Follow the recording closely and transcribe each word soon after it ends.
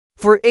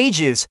For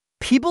ages,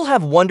 people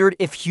have wondered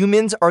if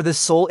humans are the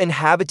sole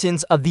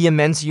inhabitants of the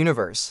immense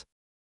universe.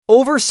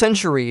 Over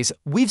centuries,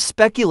 we've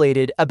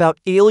speculated about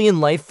alien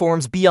life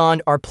forms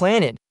beyond our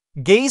planet,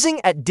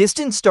 gazing at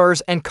distant stars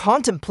and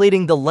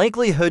contemplating the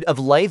likelihood of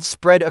life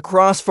spread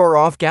across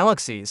far-off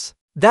galaxies.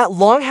 That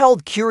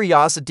long-held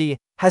curiosity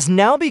has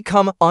now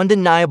become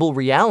undeniable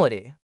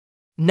reality.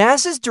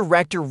 NASA's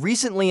director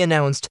recently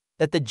announced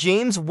that the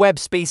James Webb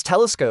Space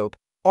Telescope,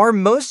 our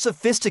most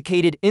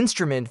sophisticated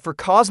instrument for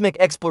cosmic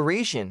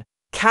exploration,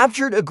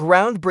 captured a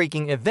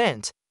groundbreaking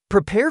event.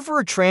 Prepare for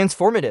a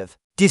transformative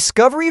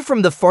discovery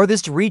from the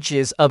farthest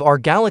reaches of our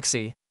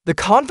galaxy. The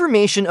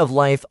confirmation of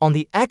life on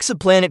the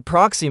exoplanet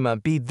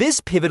Proxima.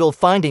 This pivotal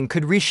finding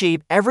could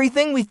reshape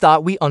everything we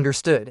thought we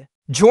understood.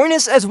 Join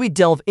us as we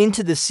delve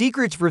into the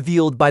secrets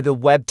revealed by the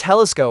Webb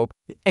telescope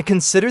and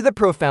consider the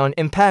profound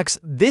impacts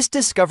this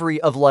discovery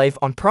of life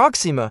on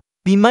Proxima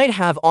might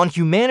have on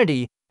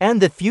humanity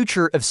and the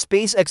future of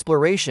space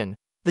exploration.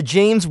 The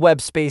James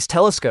Webb Space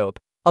Telescope,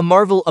 a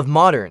marvel of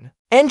modern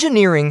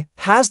engineering,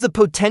 has the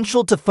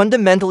potential to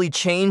fundamentally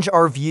change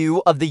our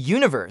view of the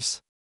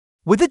universe.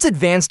 With its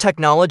advanced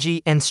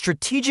technology and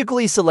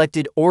strategically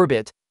selected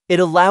orbit, it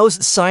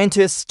allows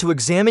scientists to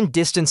examine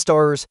distant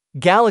stars,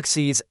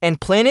 galaxies,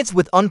 and planets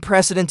with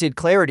unprecedented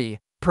clarity,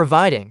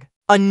 providing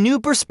a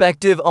new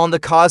perspective on the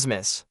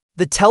cosmos.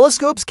 The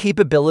telescope's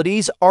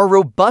capabilities are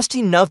robust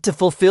enough to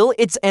fulfill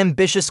its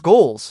ambitious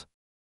goals.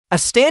 A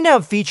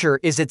standout feature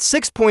is its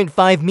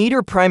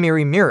 6.5-meter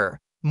primary mirror,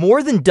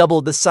 more than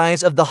double the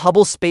size of the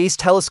Hubble Space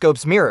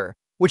Telescope's mirror,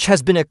 which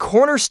has been a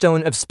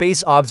cornerstone of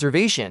space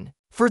observation.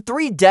 For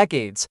 3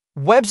 decades,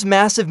 Webb's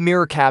massive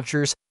mirror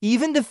captures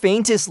even the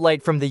faintest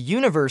light from the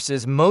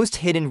universe's most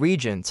hidden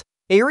regions,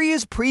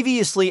 areas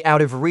previously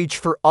out of reach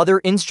for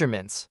other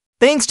instruments.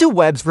 Thanks to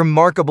Webb's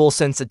remarkable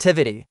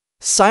sensitivity,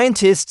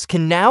 scientists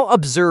can now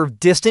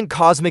observe distant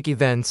cosmic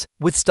events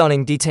with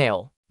stunning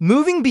detail.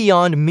 Moving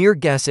beyond mere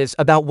guesses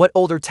about what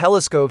older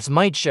telescopes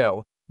might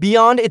show,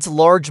 beyond its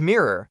large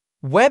mirror,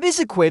 Webb is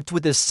equipped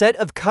with a set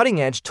of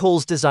cutting-edge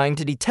tools designed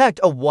to detect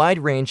a wide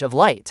range of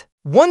light.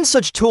 One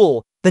such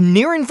tool, the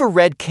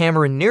near-infrared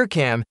camera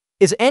NIRCam,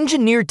 is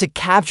engineered to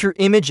capture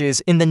images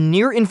in the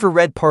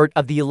near-infrared part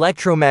of the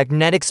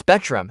electromagnetic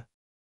spectrum.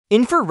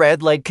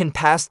 Infrared light can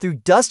pass through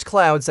dust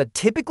clouds that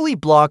typically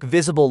block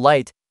visible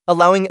light,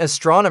 allowing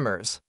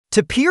astronomers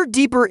to peer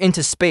deeper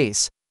into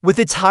space. With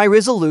its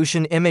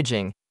high-resolution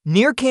imaging,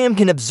 NIRCam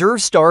can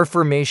observe star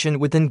formation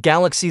within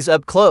galaxies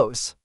up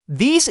close.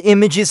 These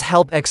images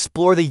help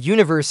explore the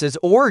universe's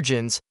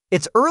origins,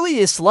 its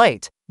earliest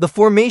light, the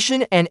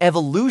formation and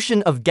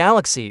evolution of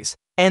galaxies,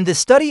 and the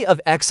study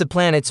of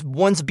exoplanets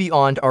once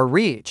beyond our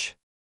reach.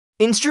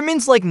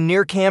 Instruments like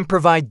NIRCam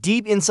provide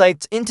deep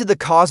insights into the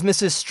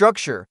cosmos's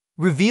structure,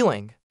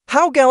 revealing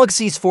how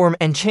galaxies form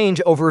and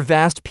change over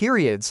vast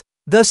periods,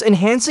 thus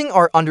enhancing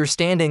our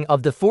understanding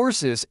of the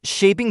forces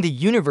shaping the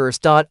universe.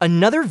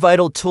 Another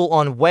vital tool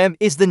on Webb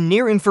is the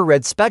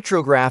near-infrared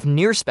spectrograph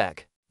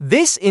NIRSpec.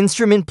 This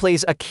instrument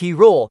plays a key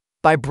role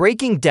by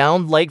breaking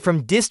down light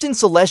from distant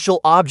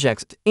celestial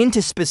objects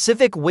into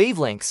specific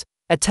wavelengths,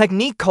 a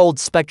technique called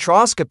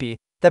spectroscopy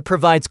that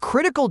provides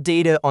critical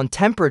data on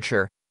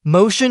temperature,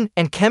 motion,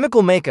 and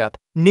chemical makeup.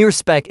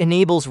 NIRSpec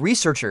enables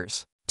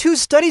researchers to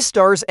study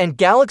stars and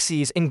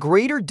galaxies in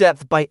greater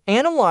depth by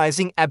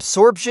analyzing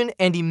absorption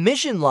and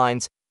emission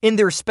lines in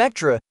their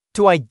spectra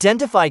to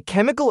identify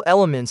chemical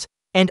elements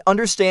and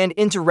understand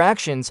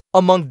interactions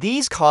among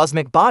these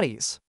cosmic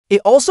bodies.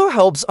 It also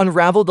helps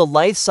unravel the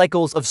life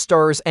cycles of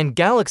stars and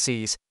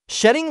galaxies,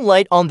 shedding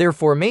light on their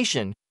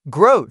formation,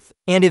 growth,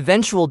 and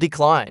eventual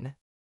decline.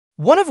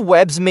 One of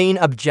Webb's main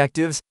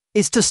objectives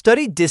is to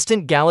study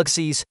distant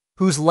galaxies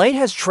whose light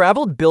has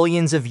traveled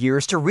billions of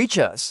years to reach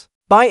us.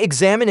 By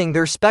examining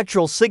their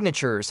spectral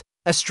signatures,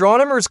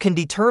 astronomers can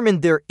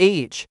determine their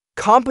age,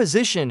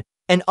 composition,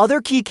 and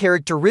other key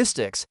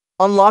characteristics,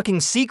 unlocking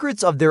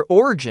secrets of their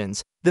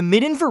origins. The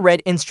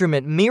mid-infrared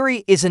instrument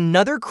MIRI is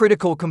another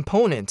critical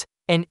component,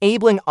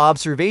 enabling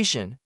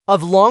observation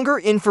of longer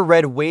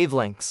infrared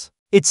wavelengths.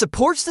 It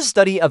supports the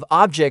study of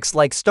objects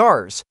like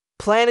stars,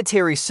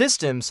 planetary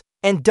systems,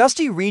 and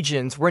dusty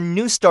regions where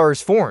new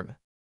stars form.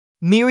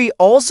 MIRI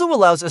also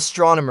allows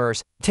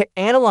astronomers to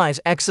analyze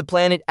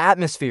exoplanet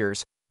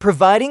atmospheres,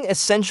 providing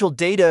essential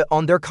data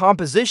on their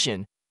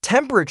composition,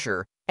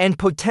 temperature, and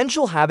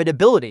potential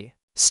habitability.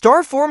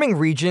 Star-forming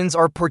regions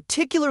are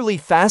particularly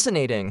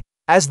fascinating,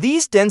 as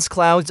these dense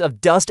clouds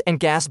of dust and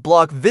gas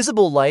block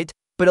visible light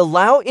but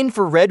allow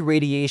infrared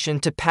radiation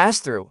to pass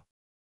through.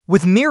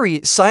 With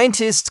MIRI,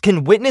 scientists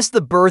can witness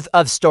the birth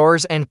of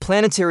stars and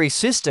planetary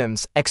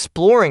systems,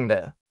 exploring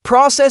the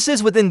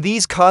processes within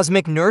these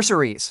cosmic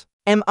nurseries.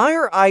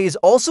 MIRI is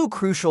also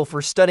crucial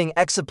for studying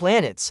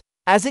exoplanets,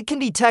 as it can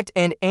detect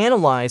and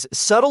analyze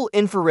subtle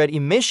infrared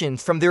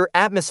emissions from their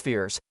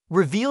atmospheres,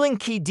 revealing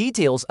key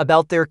details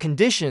about their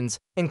conditions,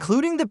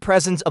 including the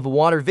presence of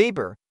water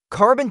vapor,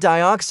 carbon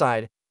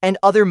dioxide, and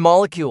other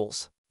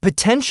molecules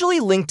potentially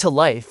linked to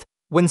life.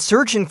 When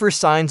searching for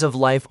signs of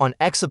life on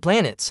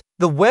exoplanets,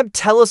 the Webb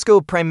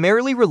telescope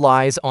primarily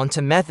relies on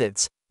two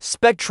methods: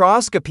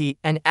 spectroscopy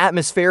and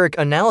atmospheric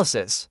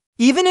analysis.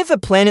 Even if a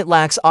planet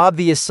lacks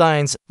obvious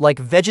signs like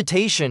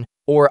vegetation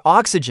or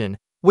oxygen,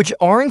 which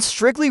aren't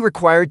strictly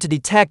required to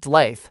detect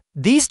life,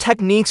 these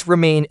techniques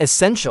remain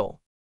essential.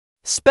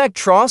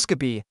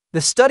 Spectroscopy, the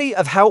study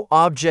of how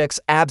objects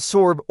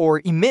absorb or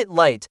emit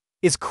light,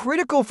 is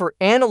critical for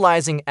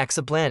analyzing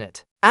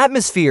exoplanet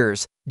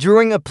atmospheres.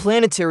 During a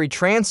planetary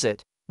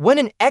transit, when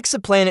an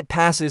exoplanet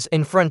passes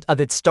in front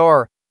of its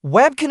star,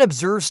 Webb can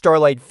observe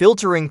starlight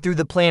filtering through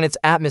the planet's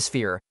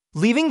atmosphere,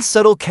 leaving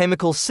subtle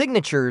chemical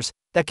signatures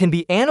that can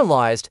be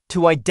analyzed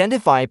to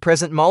identify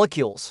present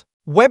molecules.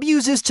 Webb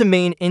uses two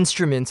main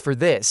instruments for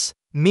this: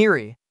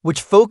 MIRI,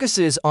 which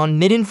focuses on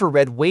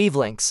mid-infrared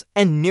wavelengths,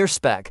 and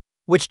NIRSpec,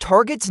 which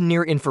targets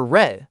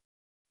near-infrared.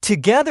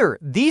 Together,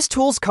 these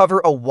tools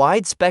cover a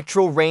wide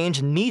spectral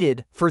range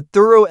needed for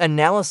thorough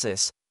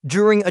analysis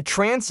during a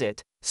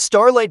transit.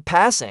 Starlight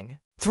passing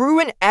through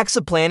an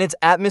exoplanet's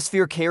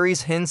atmosphere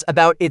carries hints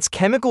about its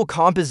chemical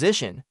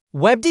composition.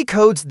 Webb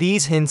decodes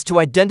these hints to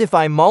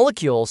identify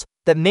molecules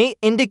that may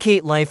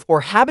indicate life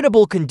or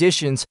habitable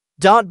conditions.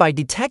 By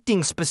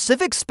detecting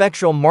specific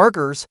spectral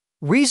markers,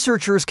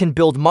 researchers can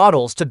build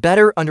models to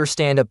better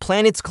understand a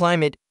planet's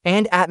climate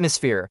and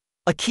atmosphere.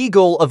 A key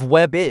goal of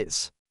Webb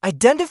is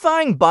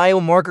identifying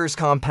biomarkers,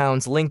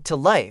 compounds linked to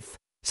life,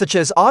 such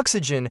as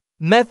oxygen,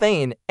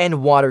 methane,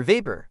 and water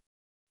vapor.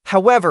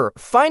 However,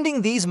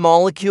 finding these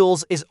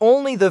molecules is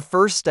only the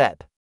first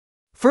step.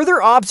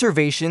 Further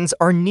observations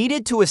are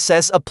needed to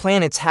assess a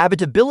planet's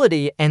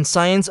habitability and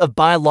signs of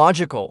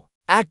biological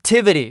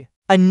activity.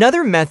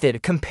 Another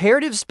method,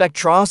 comparative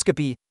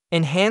spectroscopy,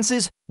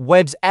 enhances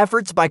Webb's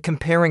efforts by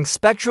comparing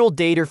spectral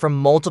data from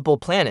multiple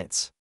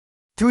planets.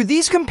 Through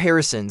these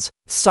comparisons,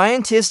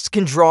 scientists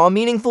can draw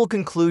meaningful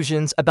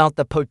conclusions about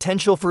the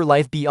potential for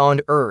life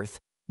beyond Earth.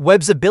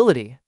 Webb's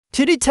ability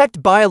to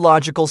detect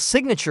biological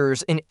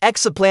signatures in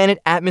exoplanet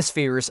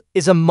atmospheres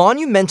is a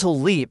monumental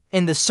leap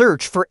in the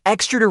search for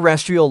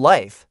extraterrestrial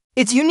life.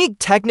 Its unique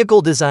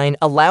technical design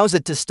allows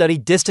it to study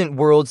distant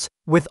worlds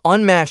with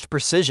unmatched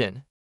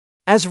precision.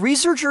 As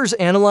researchers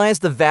analyze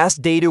the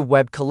vast data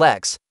Webb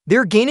collects,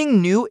 they're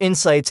gaining new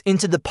insights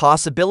into the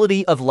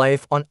possibility of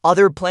life on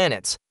other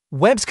planets.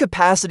 Webb's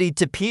capacity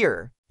to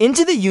peer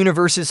into the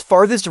universe's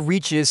farthest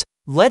reaches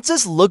lets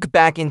us look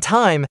back in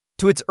time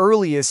to its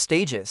earliest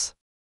stages.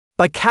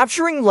 By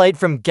capturing light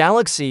from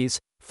galaxies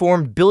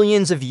formed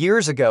billions of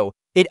years ago,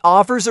 it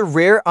offers a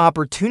rare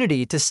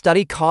opportunity to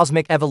study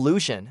cosmic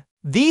evolution.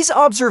 These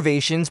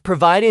observations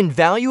provide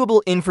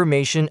invaluable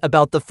information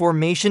about the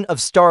formation of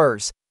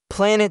stars,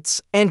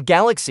 planets, and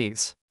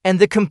galaxies, and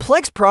the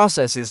complex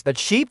processes that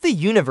shape the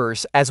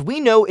universe as we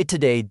know it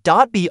today.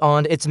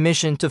 Beyond its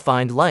mission to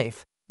find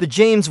life, the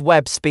James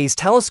Webb Space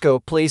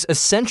Telescope plays a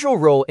central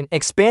role in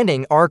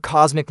expanding our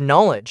cosmic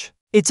knowledge.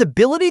 Its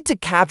ability to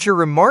capture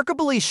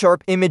remarkably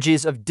sharp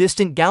images of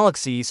distant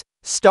galaxies,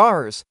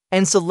 stars,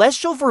 and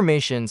celestial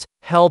formations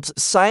helps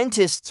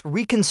scientists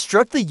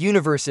reconstruct the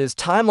universe's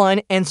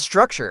timeline and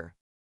structure.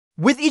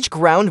 With each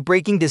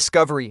groundbreaking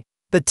discovery,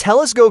 the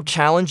telescope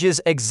challenges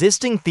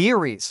existing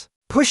theories,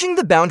 pushing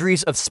the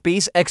boundaries of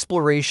space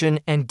exploration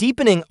and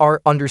deepening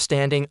our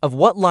understanding of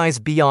what lies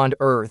beyond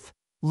Earth.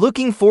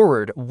 Looking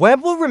forward,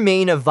 Webb will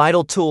remain a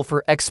vital tool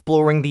for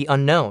exploring the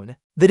unknown.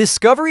 The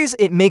discoveries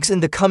it makes in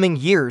the coming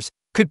years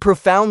could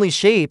profoundly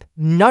shape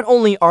not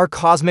only our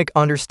cosmic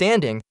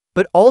understanding,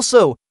 but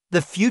also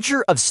the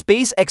future of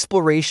space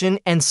exploration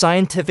and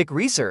scientific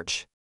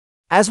research.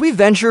 As we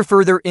venture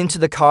further into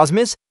the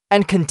cosmos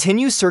and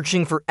continue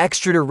searching for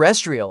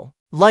extraterrestrial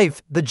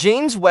life, the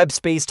James Webb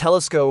Space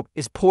Telescope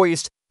is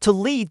poised to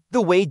lead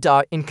the way.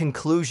 In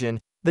conclusion,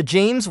 the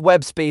James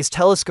Webb Space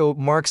Telescope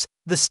marks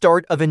the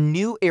start of a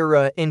new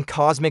era in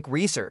cosmic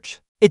research.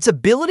 Its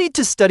ability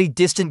to study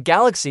distant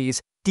galaxies,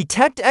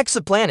 detect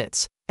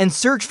exoplanets, and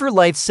search for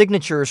life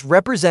signatures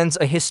represents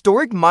a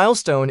historic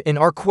milestone in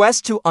our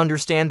quest to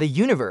understand the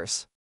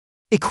universe.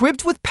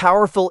 Equipped with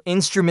powerful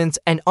instruments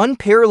and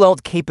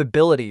unparalleled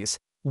capabilities,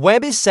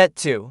 Webb is set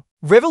to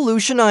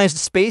revolutionize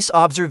space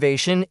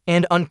observation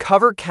and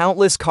uncover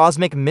countless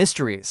cosmic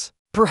mysteries.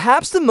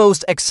 Perhaps the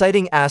most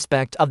exciting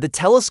aspect of the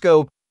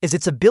telescope is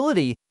its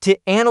ability to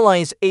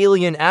analyze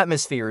alien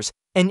atmospheres,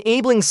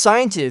 enabling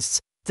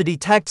scientists to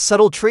detect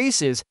subtle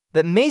traces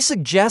that may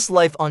suggest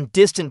life on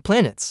distant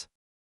planets.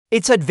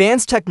 Its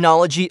advanced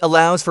technology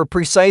allows for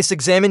precise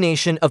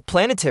examination of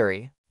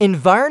planetary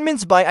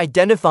environments by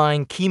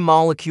identifying key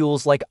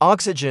molecules like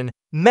oxygen,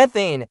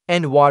 methane,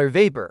 and water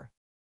vapor.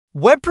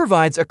 Webb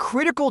provides a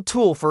critical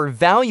tool for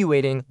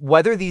evaluating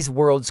whether these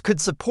worlds could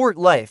support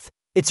life.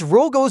 Its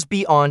role goes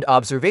beyond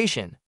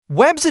observation.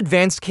 Webb's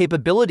advanced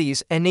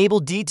capabilities enable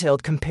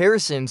detailed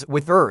comparisons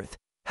with Earth,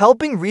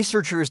 helping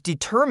researchers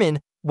determine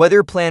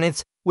whether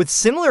planets with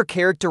similar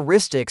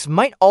characteristics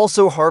might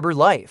also harbor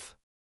life.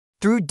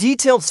 Through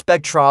detailed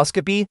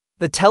spectroscopy,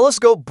 the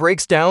telescope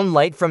breaks down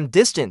light from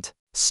distant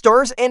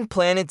stars and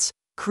planets,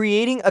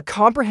 creating a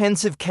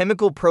comprehensive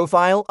chemical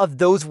profile of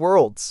those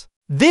worlds.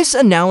 This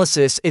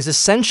analysis is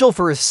essential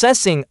for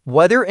assessing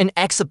whether an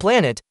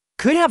exoplanet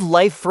could have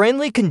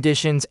life-friendly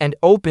conditions and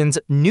opens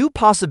new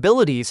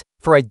possibilities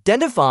for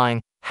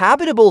identifying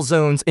habitable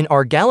zones in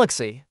our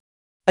galaxy.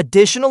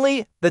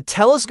 Additionally, the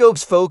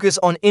telescope's focus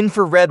on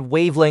infrared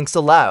wavelengths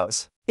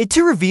allows it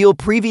to reveal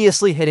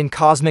previously hidden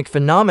cosmic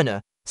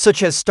phenomena,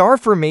 such as star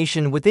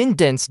formation within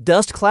dense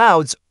dust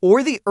clouds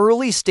or the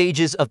early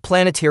stages of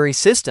planetary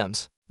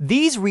systems.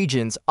 These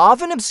regions,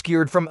 often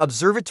obscured from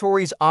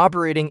observatories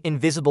operating in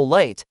visible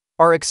light,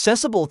 are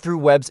accessible through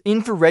Webb's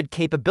infrared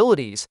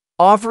capabilities,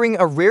 offering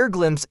a rare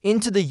glimpse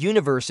into the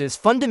universe's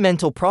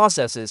fundamental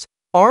processes.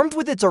 Armed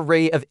with its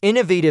array of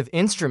innovative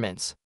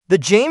instruments, the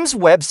James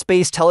Webb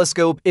Space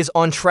Telescope is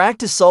on track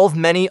to solve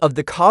many of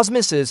the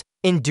cosmos's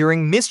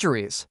enduring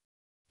mysteries.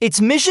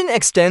 Its mission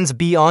extends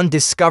beyond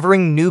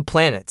discovering new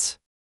planets.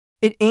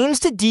 It aims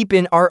to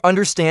deepen our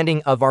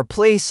understanding of our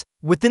place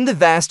within the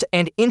vast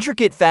and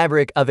intricate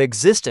fabric of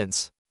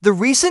existence. The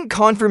recent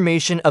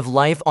confirmation of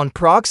life on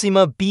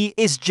Proxima b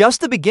is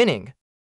just the beginning.